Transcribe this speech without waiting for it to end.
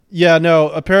Yeah, no,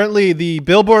 apparently the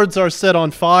billboards are set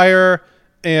on fire,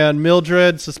 and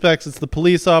Mildred suspects it's the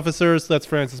police officers. That's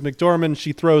Frances McDormand.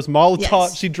 She throws Molotov.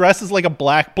 Yes. She dresses like a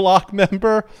Black Bloc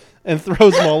member and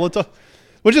throws Molotov.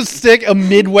 Which is sick, a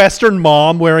Midwestern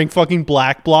mom wearing fucking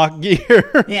Black Bloc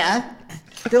gear. Yeah.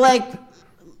 They're like,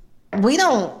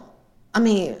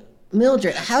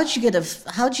 Mildred, how'd you get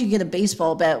a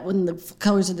baseball bat when the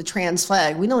colors of the trans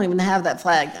flag? We don't even have that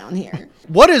flag down here.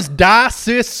 What does die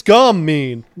cis scum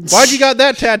mean? Why'd you got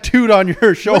that tattooed on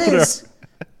your shoulder?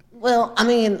 Well,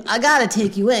 I gotta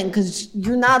take you in because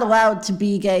you're not allowed to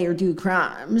be gay or do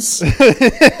crimes.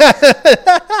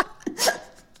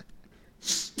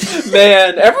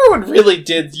 Man, everyone really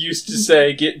did used to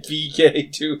say get be gay,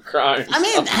 do crimes.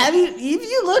 If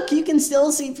you look, you can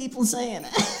still see people saying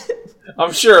it.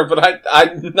 I'm sure, but I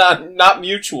not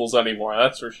mutuals anymore.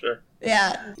 That's for sure.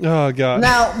 Yeah. Oh God.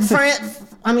 Now,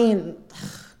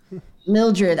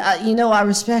 Mildred, I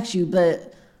respect you,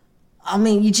 but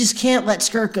you just can't let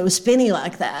skirt go spinny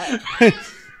like that.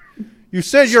 You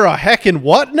said you're a heckin'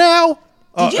 what now?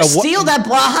 Did you steal that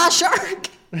Blaha shark?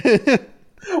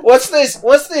 What's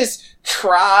this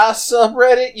try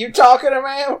subreddit you talking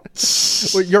about?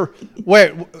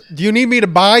 Do you need me to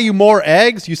buy you more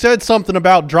eggs? You said something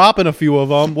about dropping a few of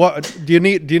them. What do you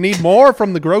need more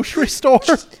from the grocery store?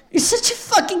 You're such a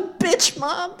fucking bitch,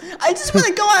 Mom. I just want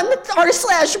to go on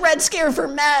r/Red Scare for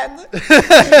Men.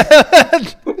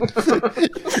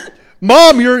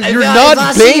 Mom, you're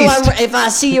not based. If I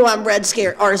see you on Red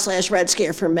Scare r/Red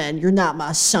Scare for Men, you're not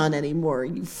my son anymore.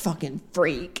 You fucking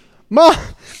freak. Mom,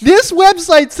 this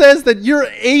website says that you're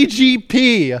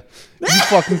AGP. If you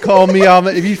fucking call me,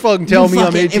 if you fucking tell me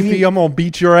I'm AGP, I'm gonna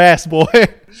beat your ass, boy.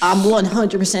 I'm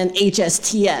 100%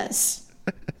 HSTS.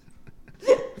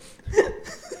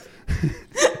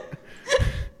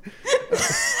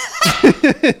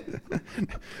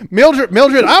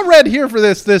 Mildred, I read here for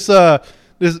this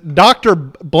Dr.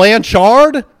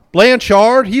 Blanchard.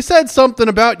 He said something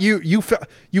about you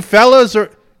fellas are.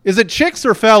 Is it chicks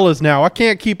or fellas now? I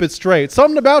can't keep it straight.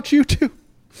 Something about you two?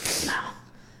 No,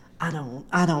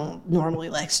 I don't normally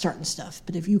like starting stuff,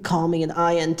 but if you call me an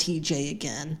INTJ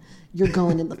again, you're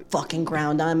going in the fucking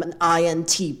ground. I'm an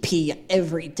INTP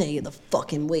every day of the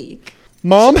fucking week.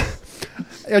 Mom,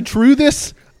 I drew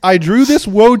this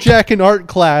Wojak in art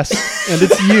class, and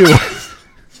it's you.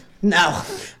 No.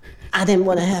 I didn't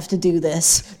want to have to do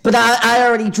this, but I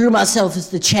already drew myself as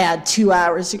the Chad 2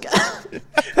 hours ago.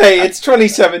 Hey, it's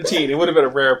 2017. It would have been a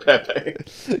rare Pepe.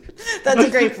 That's a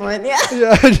great point, yeah.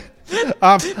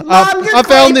 I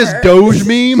found this Doge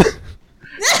meme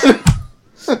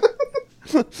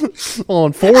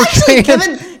on 4chan.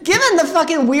 Actually, given the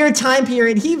fucking weird time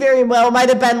period, he very well might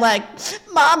have been like,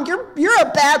 Mom, you're a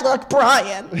bad luck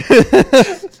Brian.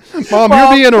 Mom,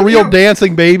 you're being a real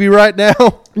dancing baby right now.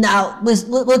 Now,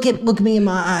 look at me in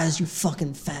my eyes, you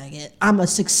fucking faggot. I'm a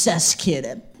success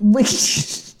kid.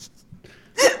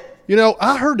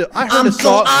 I heard a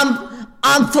song.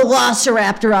 I'm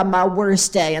Velociraptor on my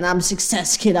worst day, and I'm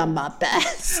Success Kid on my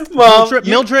best. Mom,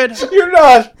 Mildred, you're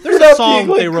not. There's a song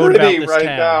they wrote about this right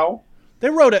town. Now.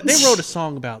 They wrote a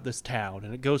song about this town,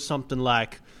 and it goes something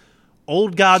like,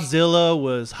 "Old Godzilla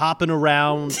was hopping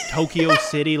around Tokyo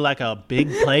City like a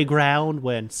big playground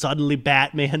when suddenly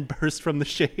Batman burst from the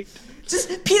shade." Just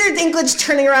Peter Dinklage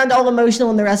turning around all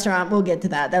emotional in the restaurant. We'll get to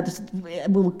that.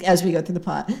 As we go through the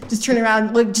plot. Just turning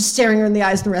around, just staring her in the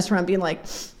eyes in the restaurant, being like,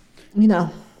 we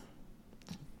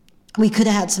could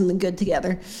have had something good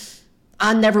together.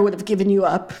 I never would have given you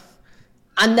up.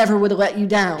 I never would have let you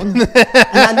down. And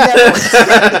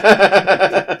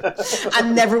I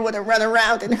never would have run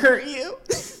around and hurt you.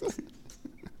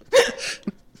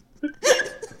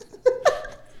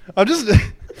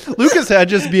 Lucas had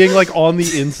just being like on the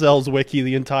incels wiki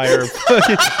the entire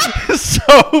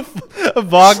so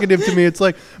evocative to me. It's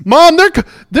like, Mom, they're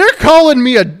calling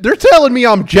me they're telling me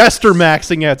I'm jester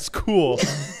maxing at school.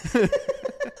 I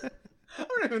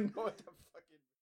don't even know what the